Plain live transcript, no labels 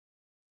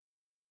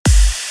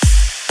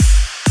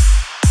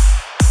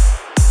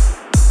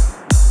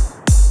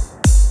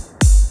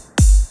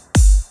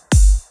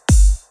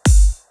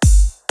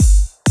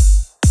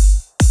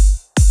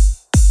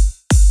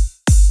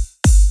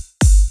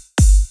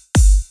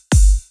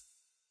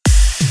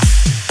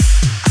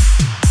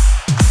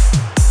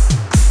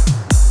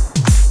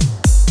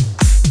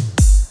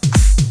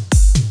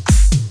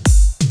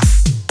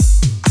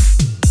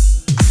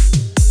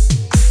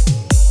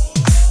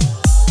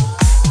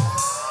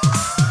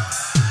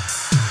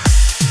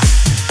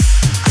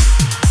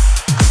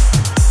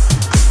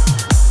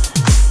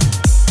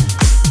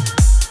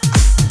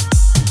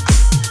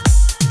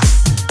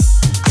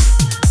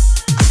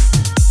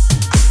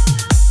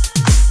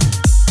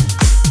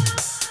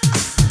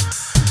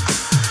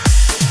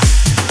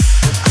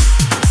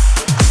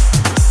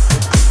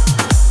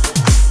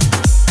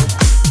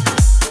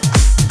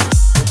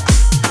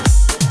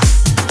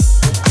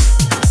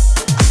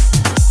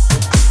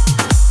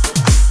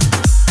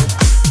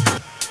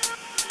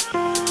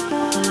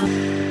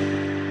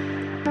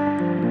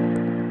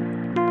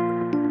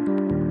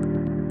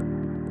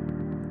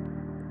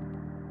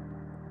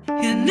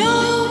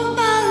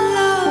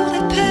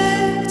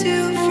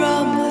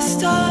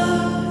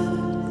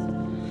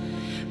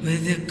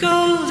with your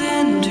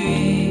golden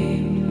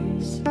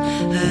dreams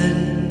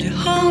and your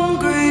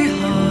hungry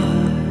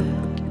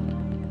heart.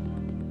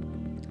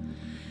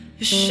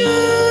 You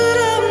should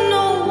have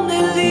known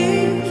they'd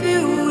leave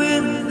you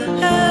in the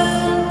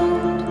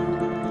hand,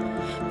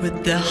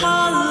 with their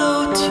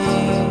hollow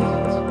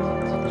teeth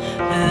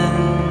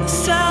and the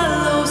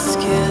sallow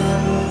skin,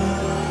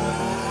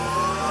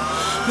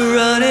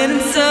 running in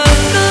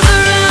circles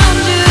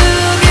around you,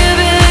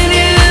 giving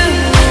you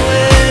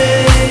away.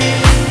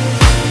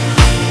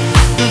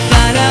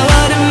 Find out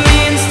what it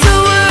means to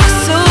work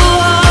so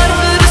hard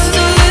for just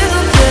a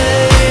little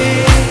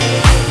play.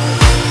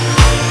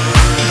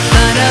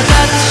 Find out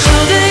that the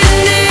shoulder you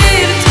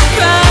needed to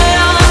cry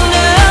on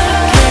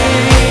never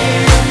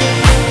came.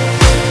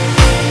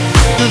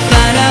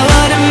 Find out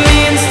what it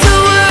means to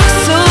work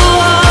so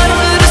hard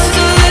for just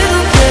a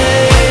little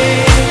play.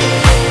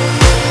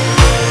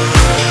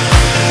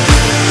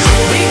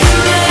 We can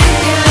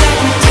make it like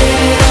we did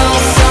it all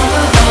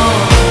summer long.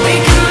 We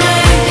can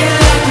make it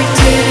like we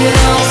did it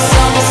all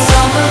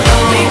summer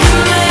long. We can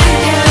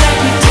make it like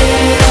we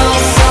did it all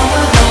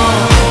summer long.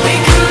 We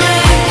can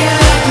make it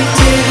like we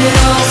did it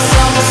all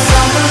summer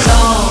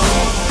long.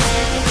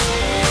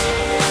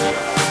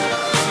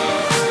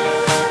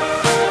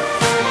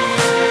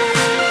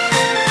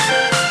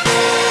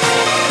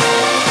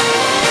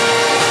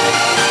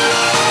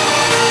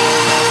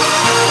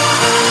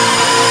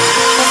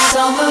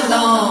 Summer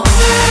long.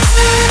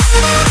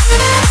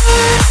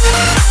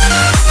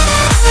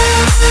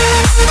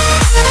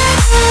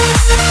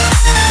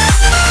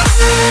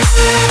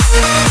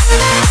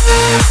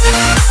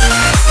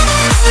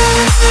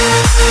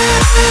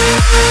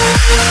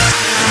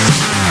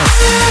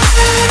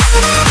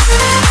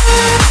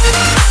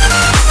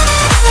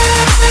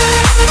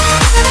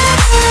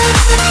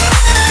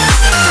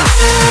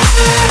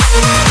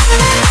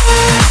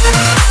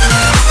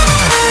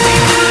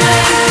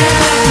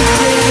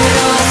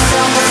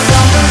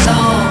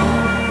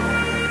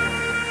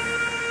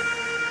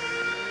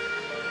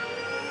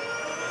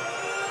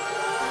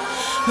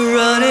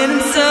 Running in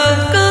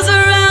circles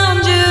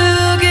around you,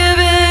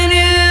 giving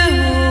you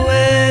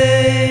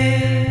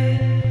away.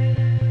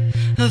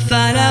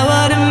 Find out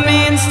what it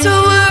means to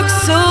work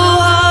so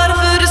hard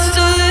for just a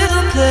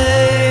little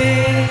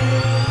play.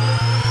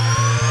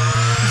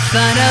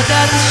 Find out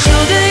that the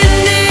shoulder you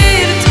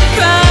needed to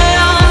cry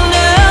on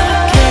never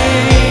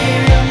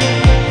came.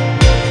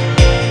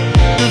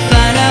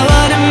 Find out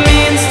what it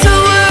means to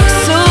work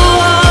so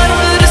hard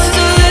for just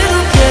a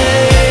little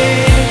play.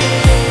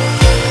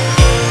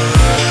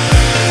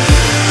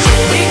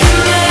 We can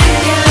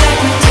make it like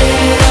we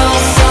did it all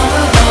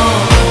summer long.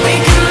 We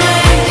can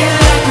make it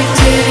like we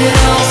did it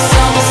all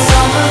summer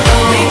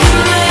long. We can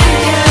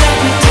make it like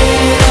we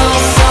did it all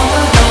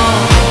summer long.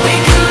 We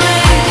can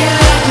make it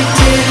like we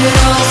did it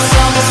all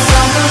summer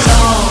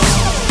long.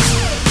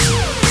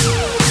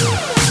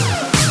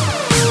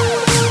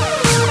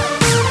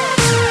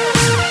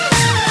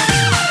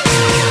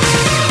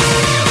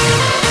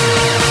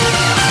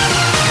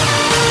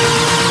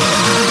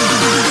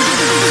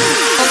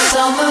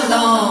 Summer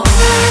long.